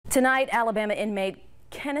Tonight, Alabama inmate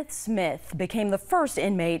Kenneth Smith became the first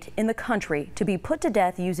inmate in the country to be put to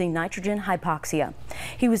death using nitrogen hypoxia.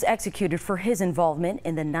 He was executed for his involvement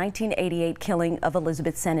in the 1988 killing of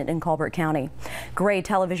Elizabeth Sennett in Colbert County. Gray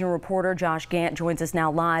television reporter Josh Gant joins us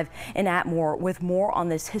now live in Atmore with more on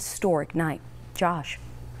this historic night. Josh.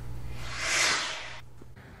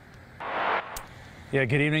 Yeah,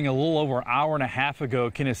 good evening. A little over an hour and a half ago,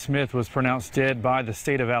 Kenneth Smith was pronounced dead by the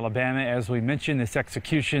state of Alabama. As we mentioned, this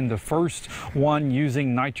execution, the first one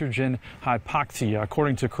using nitrogen hypoxia.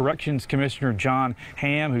 According to Corrections Commissioner John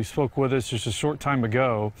Hamm, who spoke with us just a short time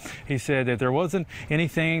ago, he said that there wasn't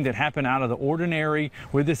anything that happened out of the ordinary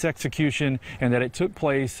with this execution and that it took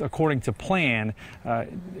place according to plan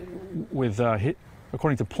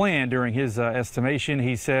according to plan during his estimation.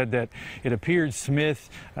 He said that it appeared Smith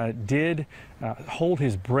did hold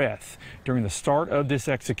his breath during the start of this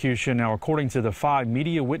execution. Now, according to the 5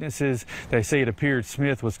 media witnesses, they say it appeared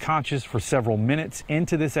Smith was conscious for several minutes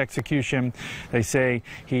into this execution. They say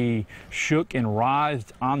he shook and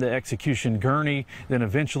writhed on the execution gurney, then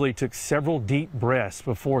eventually took several deep breaths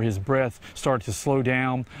before his breath started to slow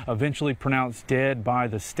down, eventually pronounced dead by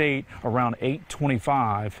the state around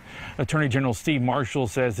 8:25. Attorney General Steve Marshall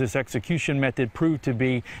says this execution method proved to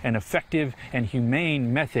be an effective and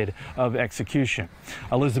humane method of execution.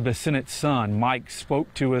 Elizabeth Sennett's son, Mike,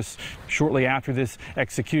 spoke to us shortly after this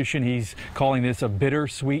execution. He's calling this a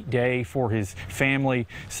bittersweet day for his family,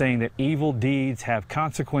 saying that evil deeds have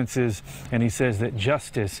consequences, and he says that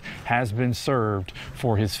justice has been served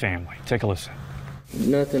for his family. Take a listen.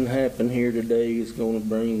 Nothing happened here today is going to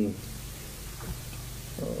bring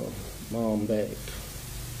Mom back.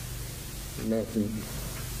 Nothing.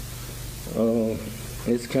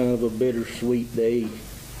 It's kind of a bittersweet day.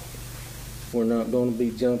 We're not going to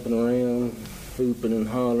be jumping around, hooping and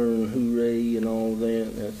hollering, hooray and all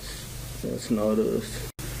that. That's not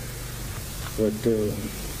us. But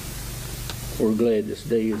we're glad this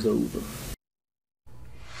day is over.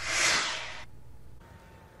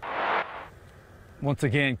 Once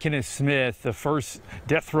again, Kenneth Smith, the first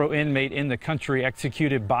death row inmate in the country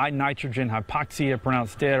executed by nitrogen hypoxia,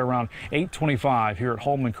 pronounced dead around 8:25 here at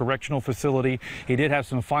Holman Correctional Facility. He did have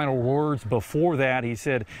some final words before that. He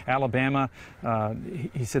said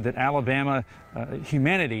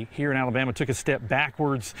humanity here in Alabama took a step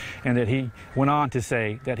backwards, and that he went on to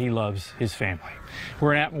say that he loves his family.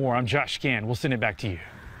 We're in Atmore. I'm Josh Gann. We'll send it back to you.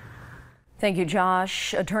 Thank you,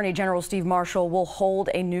 Josh. Attorney General Steve Marshall will hold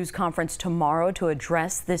a news conference tomorrow to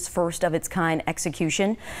address this first of its kind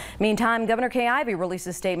execution. Meantime, Governor Kay Ivey released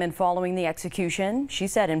a statement following the execution. She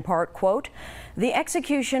said in part, quote, "The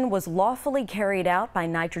execution was lawfully carried out by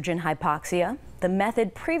nitrogen hypoxia, the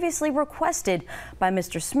method previously requested by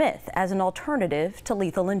Mr. Smith as an alternative to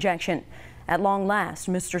lethal injection. At long last,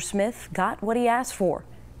 Mr. Smith got what he asked for,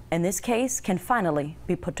 and this case can finally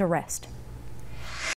be put to rest."